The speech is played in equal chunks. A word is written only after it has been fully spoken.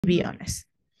be honest.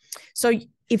 So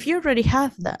if you already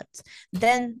have that,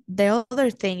 then the other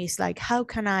thing is like, how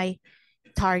can I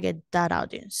target that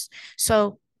audience?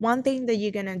 So one thing that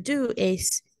you're gonna do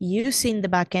is using the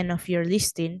backend of your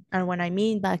listing, and when I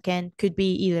mean backend, could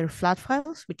be either flat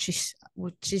files, which is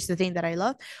the thing that I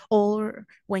love, or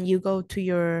when you go to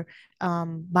your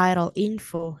vital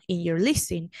info in your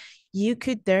listing, you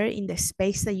could there in the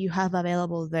space that you have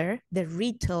available there, the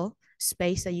retail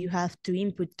space that you have to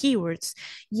input keywords,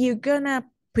 you're gonna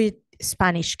put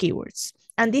Spanish keywords.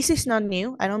 And this is not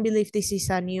new. I don't believe this is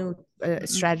a new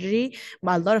strategy,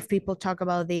 but a lot of people talk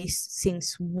about this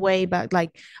since way back,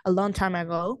 like a long time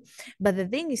ago. But the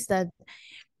thing is that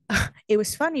it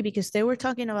was funny because they were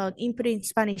talking about inputting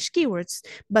Spanish keywords,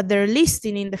 but their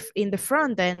listing in the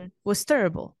front end was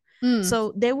terrible.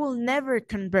 So they will never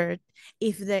convert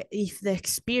if the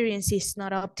experience is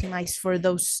not optimized for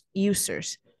those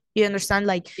users. You understand?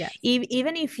 Like, Yes.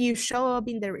 even if you show up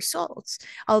in the results,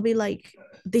 I'll be like,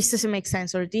 this doesn't make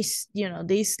sense, or this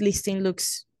listing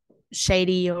looks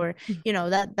shady, or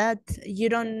that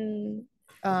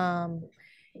um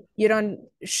you don't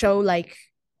show like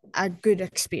a good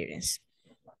experience.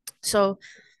 So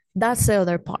that's the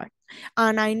other part.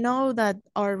 And I know that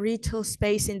our retail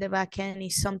space in the backend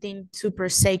is something super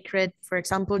sacred. For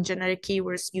example, generic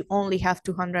keywords, you only have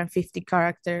 250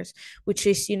 characters, which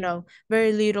is,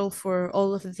 very little for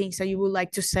all of the things that you would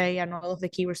like to say and all of the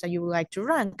keywords that you would like to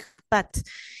rank. But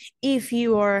if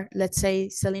you are, let's say,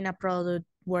 selling a product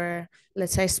where,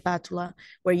 let's say, spatula,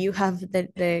 where you have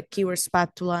the keyword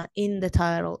spatula in the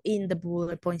title, in the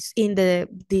bullet points, in the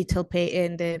detail page,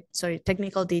 in the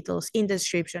technical details, in the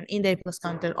description, in the plus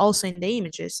content, also in the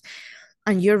images,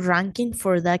 and you're ranking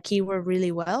for that keyword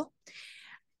really well,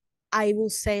 I will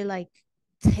say, like,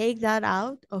 take that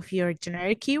out of your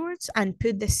generic keywords and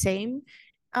put the same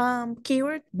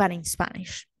keyword but in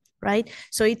Spanish, right?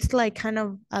 So it's like kind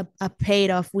of a paid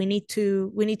off. We need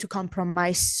to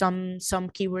compromise some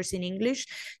keywords in English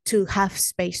to have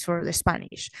space for the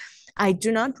Spanish. I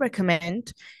do not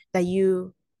recommend that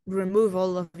you remove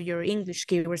all of your English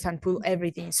keywords and put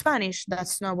everything in Spanish.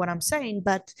 That's not what I'm saying.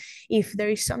 But if there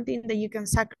is something that you can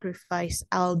sacrifice,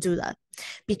 I'll do that,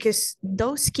 because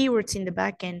those keywords in the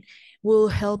backend will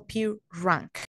help you rank.